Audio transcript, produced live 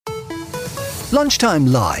Lunchtime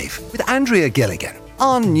Live with Andrea Gilligan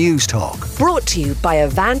on News Talk. Brought to you by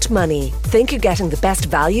Avant Money. Think you're getting the best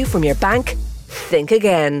value from your bank? Think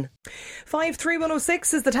again.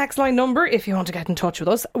 53106 is the text line number if you want to get in touch with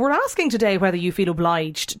us. We're asking today whether you feel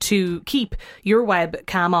obliged to keep your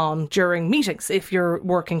webcam on during meetings if you're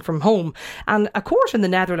working from home. And a court in the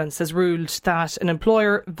Netherlands has ruled that an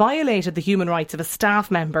employer violated the human rights of a staff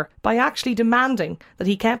member by actually demanding that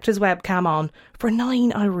he kept his webcam on for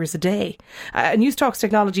 9 hours a day. News Talk's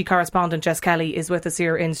technology correspondent Jess Kelly is with us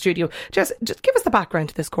here in studio. Jess, just give us the background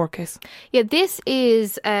to this court case. Yeah, this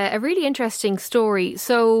is a really interesting story.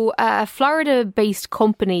 So a Florida-based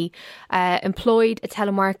company employed a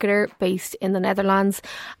telemarketer based in the Netherlands,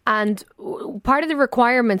 and part of the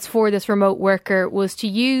requirements for this remote worker was to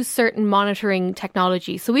use certain monitoring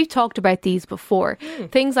technology. So we've talked about these before.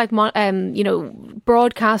 Things like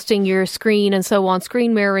broadcasting your screen and so on,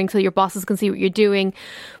 screen mirroring so your bosses can see what you're doing.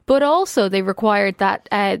 But also they required that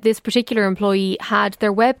this particular employee had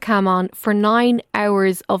their webcam on for 9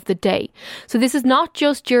 hours of the day. So this is not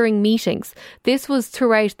just during meetings. This was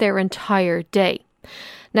throughout their entire day.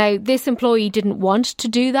 Now, this employee didn't want to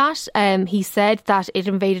do that. He said that it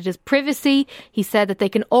invaded his privacy. He said that they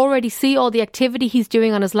can already see all the activity he's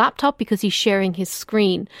doing on his laptop because he's sharing his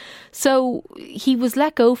screen. So he was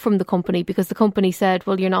let go from the company because the company said,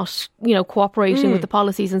 well, you're not, cooperating with the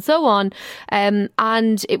policies and so on.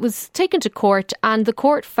 And it was taken to court, and the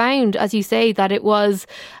court found, as you say, that it was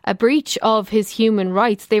a breach of his human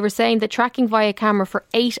rights. They were saying that tracking via camera for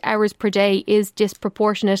 8 hours per day is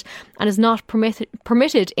disproportionate and is not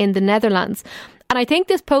permitted in the Netherlands. And I think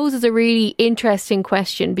this poses a really interesting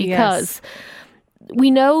question because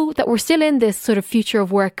we know that we're still in this sort of future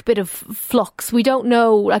of work bit of flux. We don't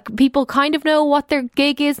know, like, people kind of know what their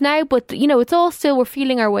gig is now, but it's all still, we're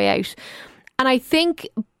feeling our way out. And I think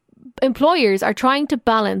employers are trying to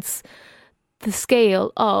balance the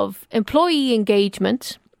scale of employee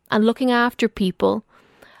engagement and looking after people,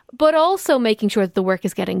 but also making sure that the work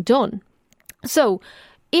is getting done. So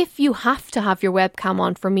if you have to have your webcam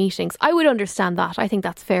on for meetings, I would understand that. I think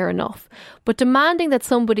that's fair enough. But demanding that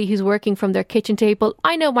somebody who's working from their kitchen table,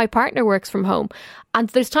 I know my partner works from home, and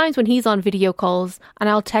there's times when he's on video calls and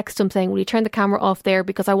I'll text him saying, will you turn the camera off there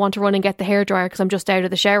because I want to run and get the hairdryer because I'm just out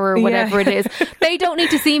of the shower or whatever it is. They don't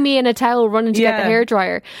need to see me in a towel running to get the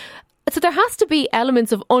hairdryer. So there has to be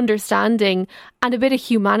elements of understanding and a bit of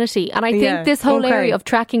humanity. And I think this whole area of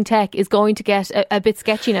tracking tech is going to get a bit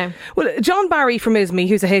sketchy now. Well, John Barry from ISME,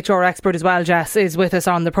 who's a HR expert as well, Jess, is with us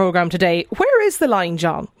on the programme today. Where is the line,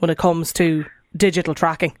 John, when it comes to digital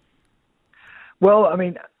tracking? Well, I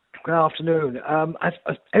mean, good afternoon.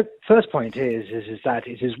 First point is that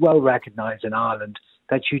it is well recognised in Ireland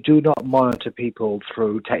that you do not monitor people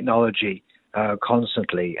through technology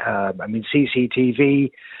constantly.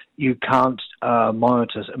 CCTV, you can't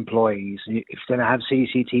monitor employees. If you're going to have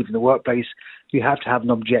CCTV in the workplace, you have to have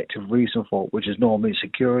an objective reason for it, which is normally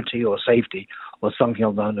security or safety or something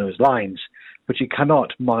along those lines. But you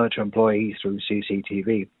cannot monitor employees through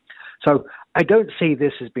CCTV. So I don't see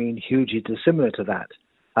this as being hugely dissimilar to that.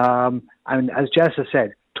 And as Jess has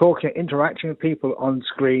said, interacting with people on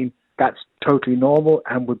screen, that's totally normal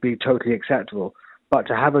and would be totally acceptable. But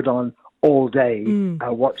to have it on all day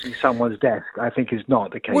watching someone's desk, I think is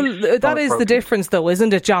not the case. Well, that is the difference though,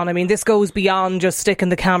 isn't it, John? I mean, this goes beyond just sticking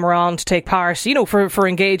the camera on to take part, for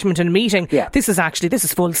engagement in a meeting. Yeah. This is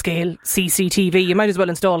full-scale CCTV. You might as well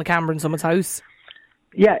install a camera in someone's house.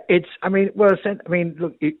 Yeah, look,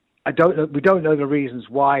 I don't know. We don't know the reasons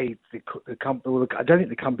why the company. Well, I don't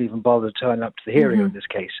think the company even bothered to turn up to the hearing in this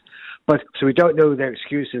case. But so we don't know their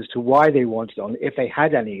excuses to why they wanted it on, if they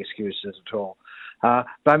had any excuses at all. But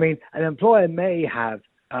I mean, an employer may have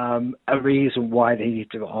a reason why they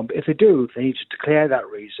need to go on. But if they do, they need to declare that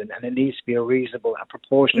reason, and it needs to be a reasonable and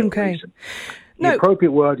proportionate reason. The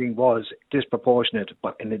appropriate wording was disproportionate,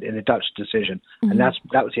 but in the Dutch decision, and that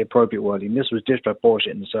was the appropriate wording. This was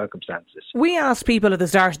disproportionate in the circumstances. We asked people at the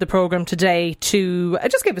start of the programme today to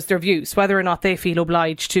just give us their views, whether or not they feel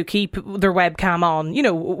obliged to keep their webcam on,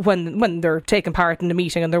 when they're taking part in a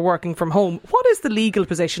meeting and they're working from home. What is the legal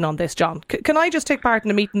position on this, John? Can I just take part in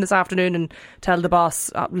a meeting this afternoon and tell the boss,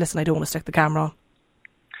 listen, I don't want to stick the camera on?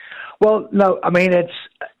 Well, no, I mean, I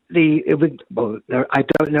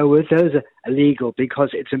don't know if there's a legal, because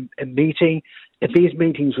it's a meeting. If these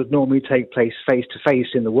meetings would normally take place face to face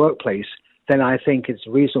in the workplace, then I think it's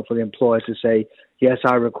reasonable for the employer to say, yes,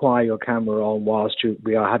 I require your camera on whilst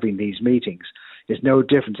we are having these meetings. There's no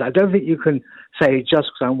difference. I don't think you can say just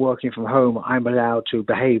because I'm working from home, I'm allowed to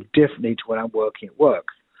behave differently to when I'm working at work.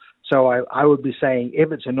 So I would be saying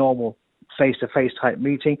if it's a normal face-to-face type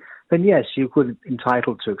meeting, then yes, you could be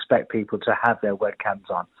entitled to expect people to have their webcams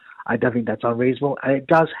on. I don't think that's unreasonable, and it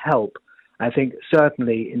does help. I think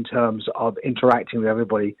certainly in terms of interacting with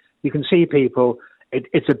everybody, you can see people.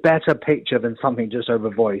 It's a better picture than something just over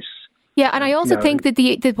voice. Yeah, and I also think that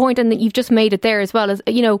the point, and that you've just made it there as well, is,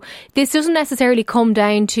 this doesn't necessarily come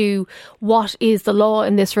down to what is the law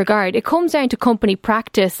in this regard. It comes down to company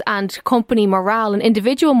practice and company morale and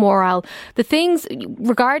individual morale. The things,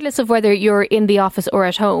 regardless of whether you're in the office or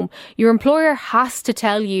at home, your employer has to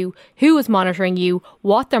tell you who is monitoring you,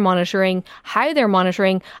 what they're monitoring, how they're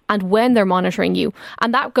monitoring, and when they're monitoring you.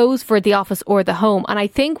 And that goes for the office or the home. And I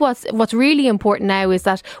think what's really important now is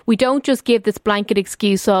that we don't just give this blanket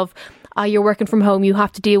excuse of, you're working from home, you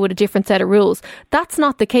have to deal with a different set of rules. That's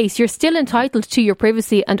not the case. You're still entitled to your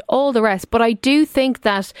privacy and all the rest. But I do think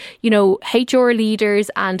that, HR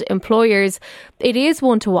leaders and employers, it is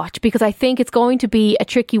one to watch, because I think it's going to be a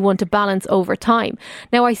tricky one to balance over time.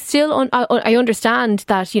 Now, I understand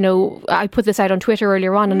that, I put this out on Twitter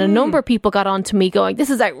earlier on, and a number of people got on to me going, this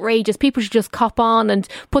is outrageous. People should just cop on and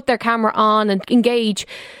put their camera on and engage.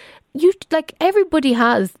 Everybody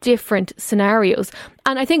has different scenarios.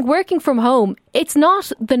 And I think working from home, it's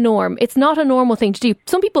not the norm. It's not a normal thing to do.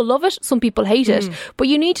 Some people love it, some people hate it. But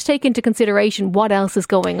you need to take into consideration what else is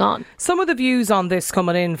going on. Some of the views on this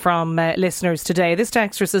coming in from listeners today. This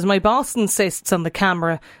texter says, my boss insists on the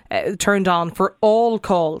camera turned on for all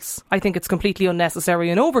calls. I think it's completely unnecessary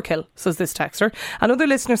and overkill, says this texter. Another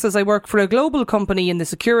listener says, I work for a global company in the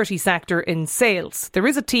security sector in sales. There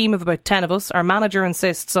is a team of about 10 of us. Our manager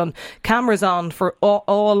insists on cameras on for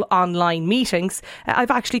all online meetings.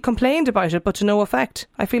 I've actually complained about it, but to no effect.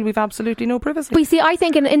 I feel we've absolutely no privacy. We see, I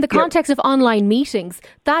think in the context of online meetings,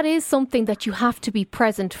 that is something that you have to be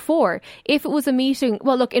present for. If it was a meeting,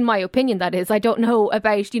 well, look, in my opinion, that is, I don't know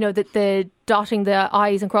about, the dotting the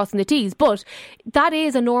I's and crossing the T's, but that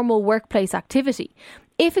is a normal workplace activity.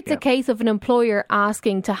 If it's a case of an employer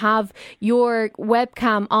asking to have your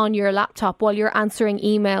webcam on your laptop while you're answering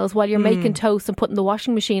emails, while you're making toast and putting the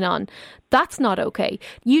washing machine on, that's not okay.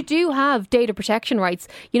 You do have data protection rights.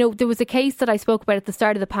 There was a case that I spoke about at the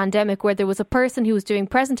start of the pandemic where there was a person who was doing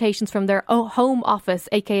presentations from their home office,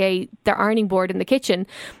 aka their ironing board in the kitchen,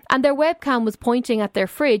 and their webcam was pointing at their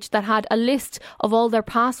fridge that had a list of all their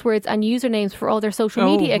passwords and usernames for all their social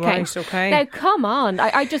media accounts. Right, okay. Now, come on.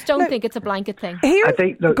 I just don't think it's a blanket thing.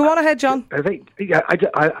 Go on ahead, John.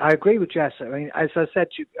 I agree with Jess. I mean, as I said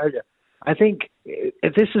to you earlier, I think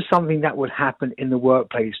if this is something that would happen in the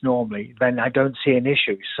workplace normally, then I don't see an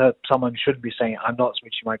issue. So someone should be saying, I'm not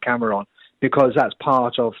switching my camera on, because that's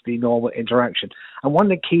part of the normal interaction. And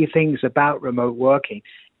one of the key things about remote working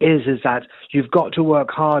is that you've got to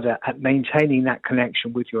work harder at maintaining that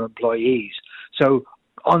connection with your employees. So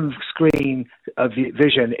on-screen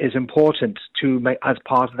vision is important to make as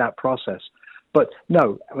part of that process. But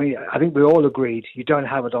no, I think we all agreed you don't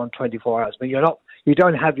have it on 24 hours. You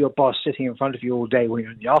don't have your boss sitting in front of you all day when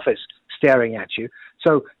you're in the office staring at you.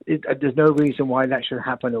 So there's no reason why that should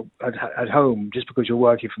happen at home just because you're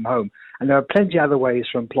working from home. And there are plenty of other ways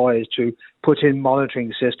for employers to put in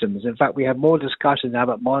monitoring systems. In fact, we have more discussion now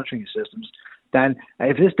about monitoring systems than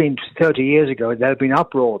if this had been 30 years ago, there'd been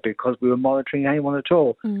uproar because we were monitoring anyone at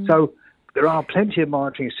all. So there are plenty of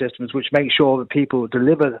monitoring systems which make sure that people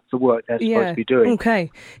deliver the work they're supposed to be doing. Okay.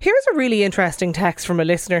 Here's a really interesting text from a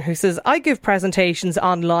listener who says, I give presentations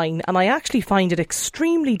online and I actually find it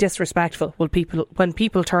extremely disrespectful when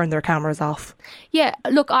people turn their cameras off. Yeah,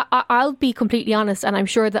 look, I'll be completely honest, and I'm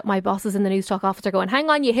sure that my bosses in the News Talk office are going, hang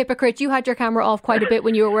on, you hypocrite, you had your camera off quite a bit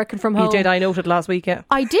when you were working from home. You did, I noted last week, yeah.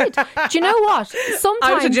 I did. Do you know what?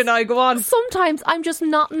 Sometimes, how did you know? Go on. Sometimes I'm just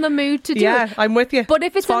not in the mood to do it. Yeah, I'm with you. But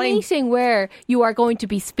if it's a meeting where you are going to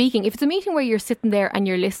be speaking, if it's a meeting where you're sitting there and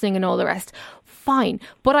you're listening and all the rest, fine.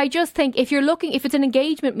 But I just think if it's an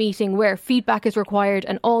engagement meeting where feedback is required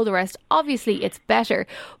and all the rest, obviously it's better.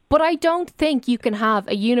 But I don't think you can have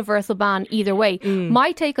a universal ban either way.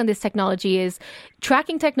 My take on this technology is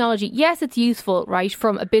tracking technology. Yes, it's useful, right,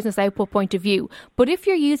 from a business output point of view. But if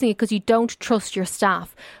you're using it because you don't trust your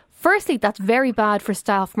staff, firstly, that's very bad for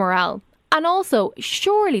staff morale. And also,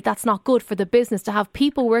 surely that's not good for the business to have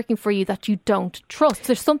people working for you that you don't trust.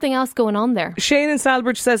 There's something else going on there. Shane in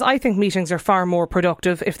Salbridge says, I think meetings are far more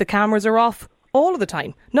productive if the cameras are off. all of the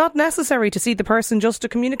time. Not necessary to see the person just to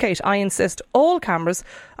communicate. I insist all cameras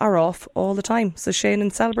are off all the time, says Shane in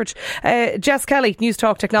Celbridge. Jess Kelly, News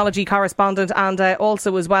Talk technology correspondent, and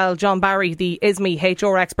also as well John Barry, the ISME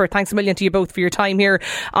HR expert. Thanks a million to you both for your time here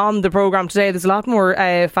on the programme today. There's a lot more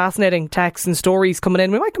fascinating texts and stories coming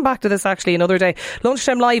in. We might come back to this actually another day.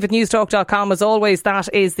 Lunchtime live at newstalk.com. As always, that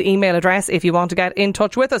is the email address if you want to get in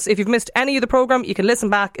touch with us. If you've missed any of the programme, you can listen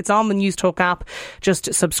back. It's on the News Talk app.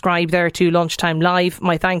 Just subscribe there to Lunchtime Live.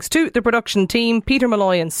 My thanks to the production team, Peter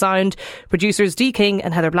Malloy and sound, producers Dee King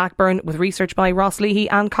and Heather Blackburn, with research by Ross Leahy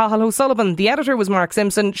and Cathal O'Sullivan. The editor was Mark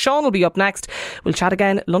Simpson. Sean will be up next. We'll chat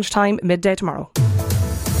again lunchtime, midday tomorrow.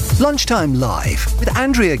 Lunchtime Live with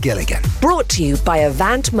Andrea Gilligan. Brought to you by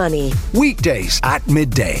Avant Money. Weekdays at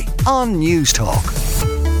midday on News Talk.